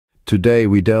Today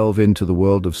we delve into the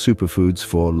world of superfoods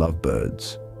for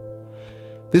lovebirds.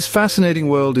 This fascinating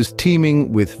world is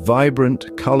teeming with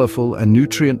vibrant, colorful, and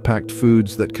nutrient-packed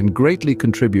foods that can greatly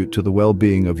contribute to the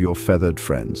well-being of your feathered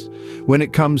friends. When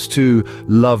it comes to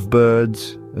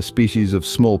lovebirds, a species of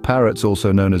small parrots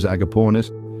also known as agapornis,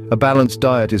 a balanced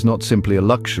diet is not simply a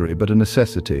luxury but a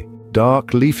necessity.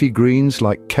 Dark, leafy greens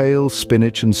like kale,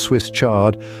 spinach, and Swiss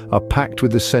chard are packed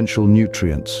with essential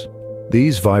nutrients.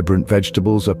 These vibrant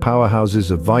vegetables are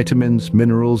powerhouses of vitamins,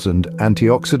 minerals, and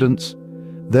antioxidants.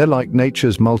 They're like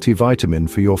nature's multivitamin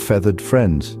for your feathered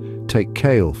friends. Take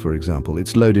kale, for example.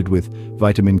 It's loaded with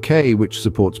vitamin K, which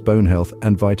supports bone health,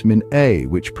 and vitamin A,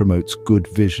 which promotes good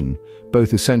vision,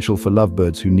 both essential for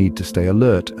lovebirds who need to stay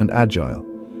alert and agile.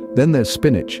 Then there's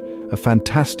spinach, a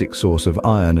fantastic source of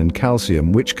iron and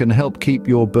calcium, which can help keep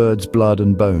your bird's blood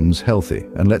and bones healthy.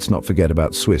 And let's not forget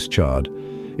about Swiss chard.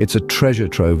 It's a treasure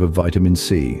trove of vitamin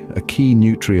C, a key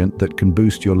nutrient that can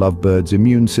boost your lovebird's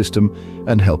immune system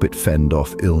and help it fend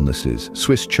off illnesses.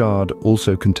 Swiss chard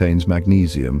also contains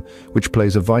magnesium, which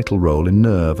plays a vital role in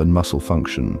nerve and muscle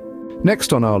function.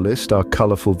 Next on our list are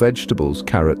colorful vegetables,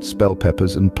 carrots, bell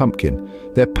peppers, and pumpkin.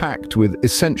 They're packed with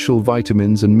essential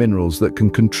vitamins and minerals that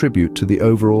can contribute to the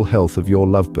overall health of your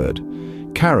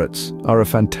lovebird. Carrots are a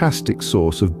fantastic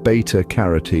source of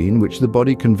beta-carotene, which the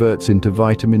body converts into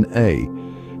vitamin A,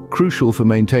 crucial for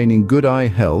maintaining good eye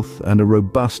health and a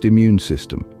robust immune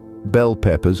system. Bell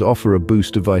peppers offer a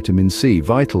boost of vitamin C,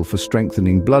 vital for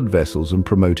strengthening blood vessels and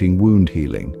promoting wound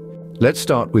healing. Let's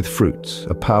start with fruits,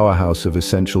 a powerhouse of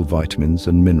essential vitamins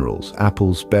and minerals.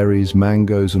 Apples, berries,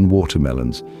 mangoes, and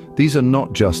watermelons. These are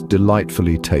not just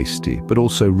delightfully tasty, but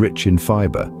also rich in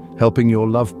fiber, helping your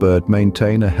lovebird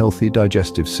maintain a healthy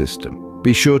digestive system.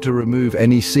 Be sure to remove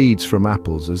any seeds from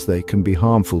apples, as they can be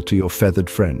harmful to your feathered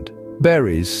friend.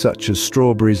 Berries, such as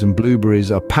strawberries and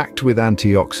blueberries, are packed with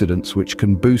antioxidants which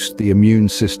can boost the immune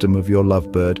system of your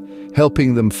lovebird,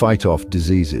 helping them fight off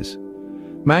diseases.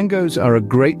 Mangoes are a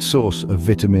great source of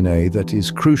vitamin A that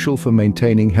is crucial for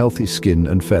maintaining healthy skin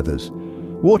and feathers.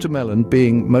 Watermelon,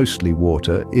 being mostly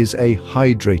water, is a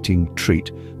hydrating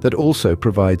treat that also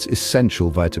provides essential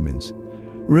vitamins.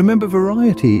 Remember,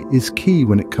 variety is key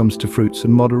when it comes to fruits,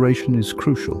 and moderation is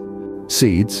crucial.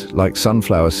 Seeds, like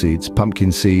sunflower seeds,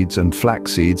 pumpkin seeds, and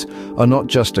flax seeds, are not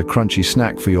just a crunchy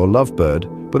snack for your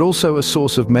lovebird, but also a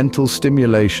source of mental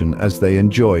stimulation as they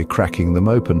enjoy cracking them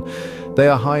open. They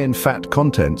are high in fat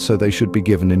content, so they should be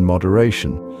given in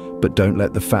moderation. But don't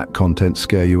let the fat content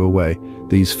scare you away.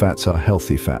 These fats are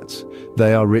healthy fats.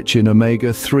 They are rich in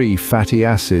omega-3 fatty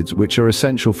acids, which are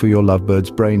essential for your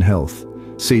lovebird's brain health.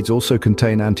 Seeds also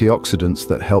contain antioxidants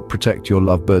that help protect your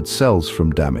lovebird's cells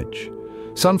from damage.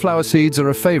 Sunflower seeds are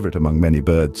a favorite among many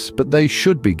birds, but they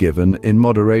should be given in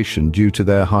moderation due to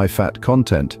their high fat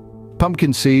content.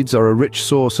 Pumpkin seeds are a rich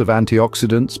source of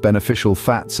antioxidants, beneficial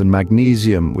fats, and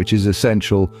magnesium, which is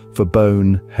essential for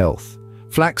bone health.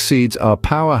 Flax seeds are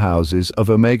powerhouses of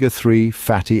omega-3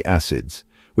 fatty acids,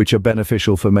 which are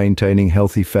beneficial for maintaining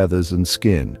healthy feathers and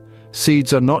skin.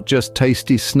 Seeds are not just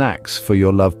tasty snacks for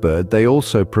your lovebird, they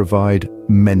also provide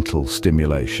mental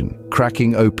stimulation.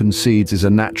 Cracking open seeds is a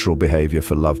natural behavior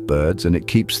for lovebirds, and it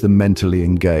keeps them mentally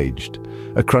engaged.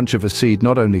 A crunch of a seed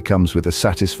not only comes with a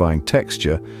satisfying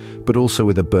texture, but also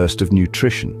with a burst of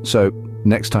nutrition. So,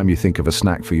 next time you think of a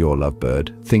snack for your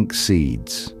lovebird, think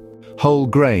seeds. Whole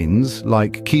grains,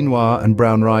 like quinoa and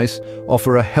brown rice,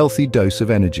 offer a healthy dose of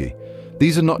energy.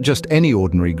 These are not just any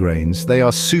ordinary grains, they are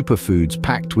superfoods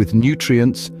packed with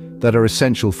nutrients that are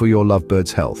essential for your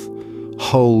lovebird's health.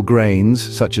 Whole grains,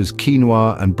 such as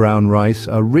quinoa and brown rice,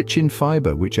 are rich in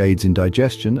fiber, which aids in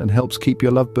digestion and helps keep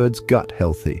your lovebird's gut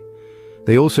healthy.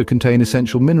 They also contain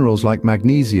essential minerals like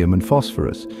magnesium and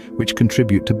phosphorus, which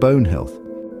contribute to bone health.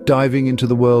 Diving into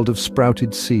the world of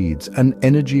sprouted seeds, an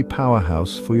energy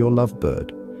powerhouse for your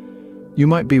lovebird. You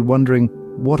might be wondering,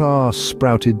 what are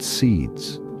sprouted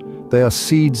seeds? They are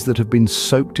seeds that have been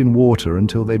soaked in water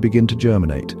until they begin to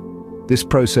germinate. This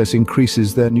process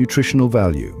increases their nutritional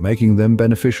value, making them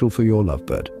beneficial for your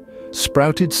lovebird.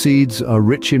 Sprouted seeds are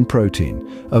rich in protein,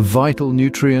 a vital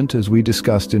nutrient as we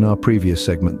discussed in our previous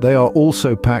segment. They are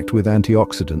also packed with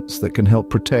antioxidants that can help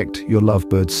protect your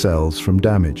lovebird's cells from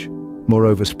damage.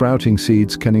 Moreover, sprouting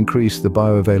seeds can increase the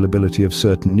bioavailability of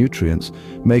certain nutrients,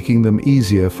 making them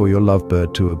easier for your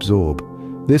lovebird to absorb.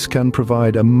 This can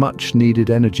provide a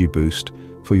much-needed energy boost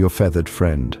for your feathered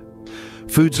friend.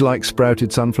 Foods like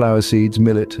sprouted sunflower seeds,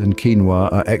 millet, and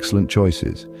quinoa are excellent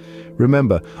choices.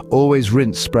 Remember, always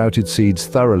rinse sprouted seeds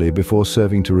thoroughly before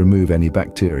serving to remove any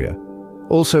bacteria.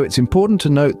 Also, it's important to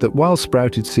note that while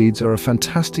sprouted seeds are a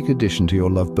fantastic addition to your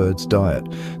lovebirds' diet,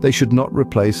 they should not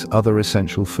replace other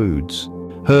essential foods.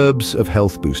 Herbs of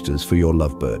health boosters for your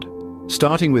lovebird.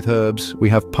 Starting with herbs, we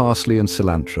have parsley and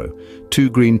cilantro, two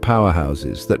green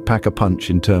powerhouses that pack a punch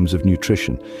in terms of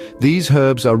nutrition. These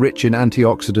herbs are rich in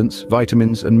antioxidants,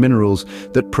 vitamins, and minerals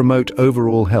that promote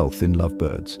overall health in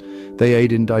lovebirds. They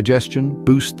aid in digestion,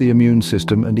 boost the immune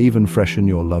system, and even freshen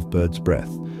your lovebird's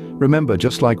breath. Remember,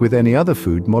 just like with any other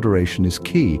food, moderation is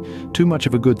key. Too much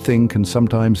of a good thing can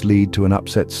sometimes lead to an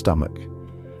upset stomach.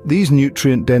 These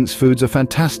nutrient-dense foods are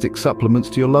fantastic supplements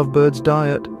to your lovebird's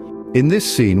diet. In this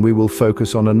scene, we will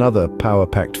focus on another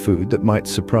power-packed food that might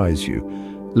surprise you: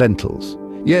 lentils.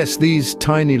 Yes, these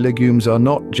tiny legumes are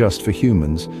not just for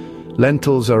humans.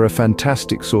 Lentils are a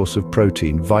fantastic source of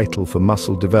protein, vital for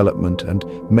muscle development and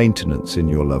maintenance in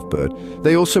your lovebird.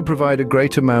 They also provide a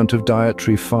great amount of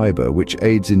dietary fiber, which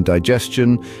aids in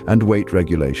digestion and weight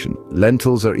regulation.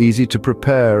 Lentils are easy to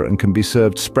prepare and can be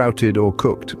served sprouted or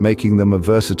cooked, making them a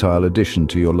versatile addition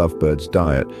to your lovebird's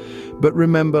diet. But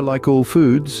remember, like all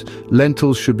foods,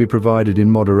 lentils should be provided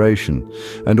in moderation,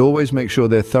 and always make sure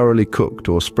they're thoroughly cooked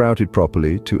or sprouted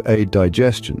properly to aid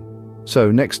digestion.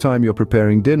 So next time you're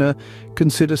preparing dinner,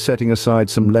 consider setting aside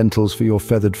some lentils for your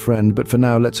feathered friend, but for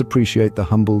now let's appreciate the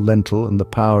humble lentil and the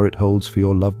power it holds for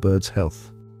your lovebird's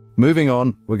health. Moving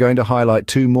on, we're going to highlight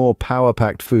two more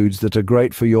power-packed foods that are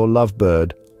great for your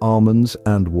lovebird: almonds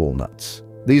and walnuts.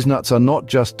 These nuts are not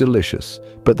just delicious,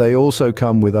 but they also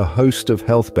come with a host of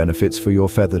health benefits for your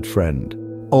feathered friend.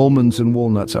 Almonds and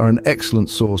walnuts are an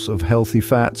excellent source of healthy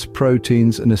fats,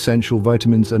 proteins, and essential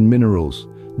vitamins and minerals.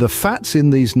 The fats in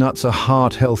these nuts are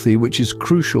heart-healthy, which is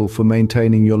crucial for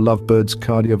maintaining your lovebird's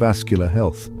cardiovascular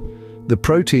health. The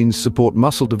proteins support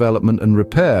muscle development and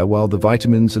repair, while the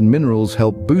vitamins and minerals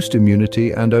help boost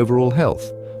immunity and overall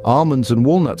health. Almonds and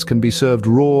walnuts can be served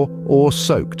raw or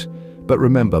soaked, but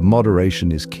remember,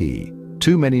 moderation is key.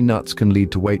 Too many nuts can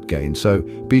lead to weight gain, so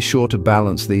be sure to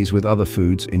balance these with other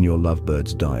foods in your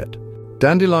lovebird's diet.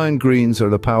 Dandelion greens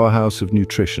are the powerhouse of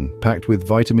nutrition, packed with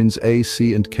vitamins A,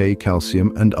 C, and K,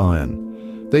 calcium, and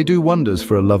iron. They do wonders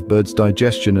for a lovebird's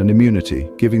digestion and immunity,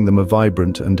 giving them a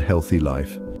vibrant and healthy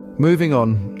life. Moving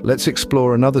on, let's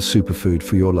explore another superfood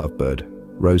for your lovebird: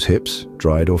 rose hips,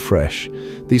 dried or fresh.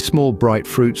 These small bright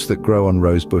fruits that grow on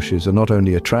rose bushes are not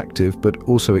only attractive, but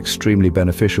also extremely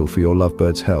beneficial for your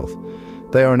lovebird's health.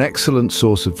 They are an excellent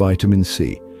source of vitamin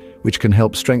C, which can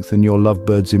help strengthen your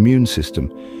lovebird's immune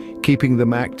system, keeping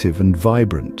them active and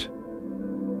vibrant.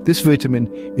 This vitamin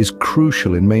is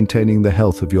crucial in maintaining the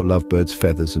health of your lovebird's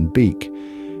feathers and beak,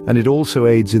 and it also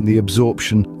aids in the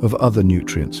absorption of other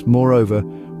nutrients. Moreover,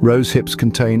 rose hips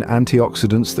contain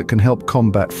antioxidants that can help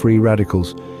combat free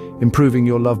radicals, improving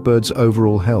your lovebird's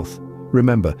overall health.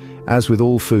 Remember, as with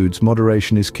all foods,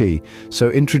 moderation is key,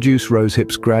 so introduce rose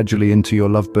hips gradually into your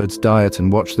lovebird's diet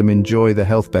and watch them enjoy the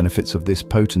health benefits of this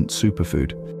potent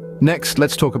superfood. Next,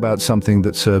 let's talk about something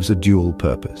that serves a dual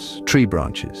purpose: tree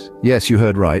branches. Yes, you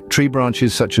heard right. Tree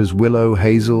branches such as willow,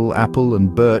 hazel, apple,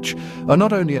 and birch are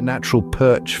not only a natural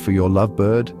perch for your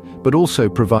lovebird, but also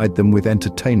provide them with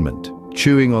entertainment.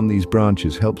 Chewing on these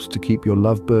branches helps to keep your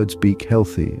lovebird's beak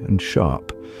healthy and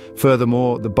sharp.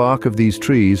 Furthermore, the bark of these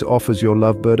trees offers your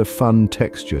lovebird a fun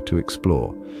texture to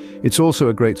explore. It's also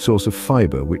a great source of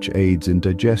fiber, which aids in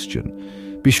digestion.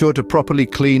 Be sure to properly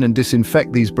clean and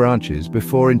disinfect these branches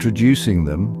before introducing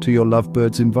them to your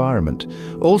lovebird's environment.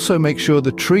 Also, make sure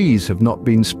the trees have not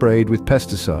been sprayed with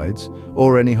pesticides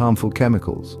or any harmful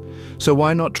chemicals. So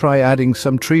why not try adding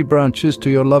some tree branches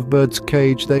to your lovebird's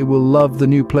cage? They will love the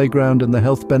new playground and the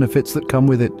health benefits that come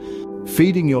with it.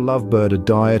 Feeding your lovebird a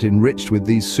diet enriched with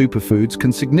these superfoods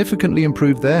can significantly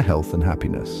improve their health and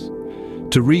happiness.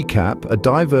 To recap, a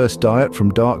diverse diet from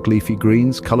dark leafy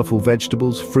greens, colorful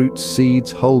vegetables, fruits, seeds,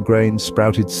 whole grains,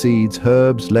 sprouted seeds,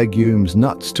 herbs, legumes,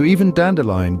 nuts, to even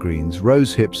dandelion greens,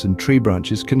 rose hips, and tree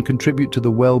branches can contribute to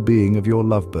the well-being of your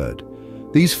lovebird.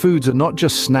 These foods are not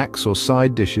just snacks or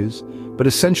side dishes, but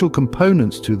essential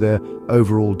components to their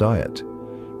overall diet.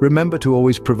 Remember to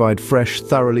always provide fresh,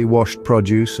 thoroughly washed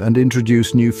produce and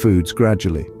introduce new foods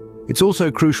gradually. It's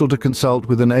also crucial to consult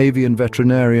with an avian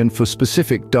veterinarian for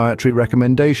specific dietary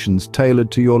recommendations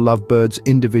tailored to your lovebird's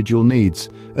individual needs,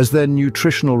 as their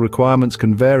nutritional requirements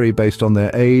can vary based on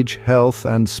their age, health,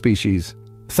 and species.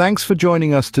 Thanks for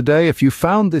joining us today. If you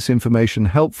found this information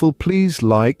helpful, please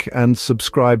like and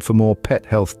subscribe for more pet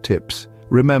health tips.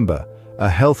 Remember, a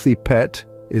healthy pet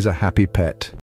is a happy pet.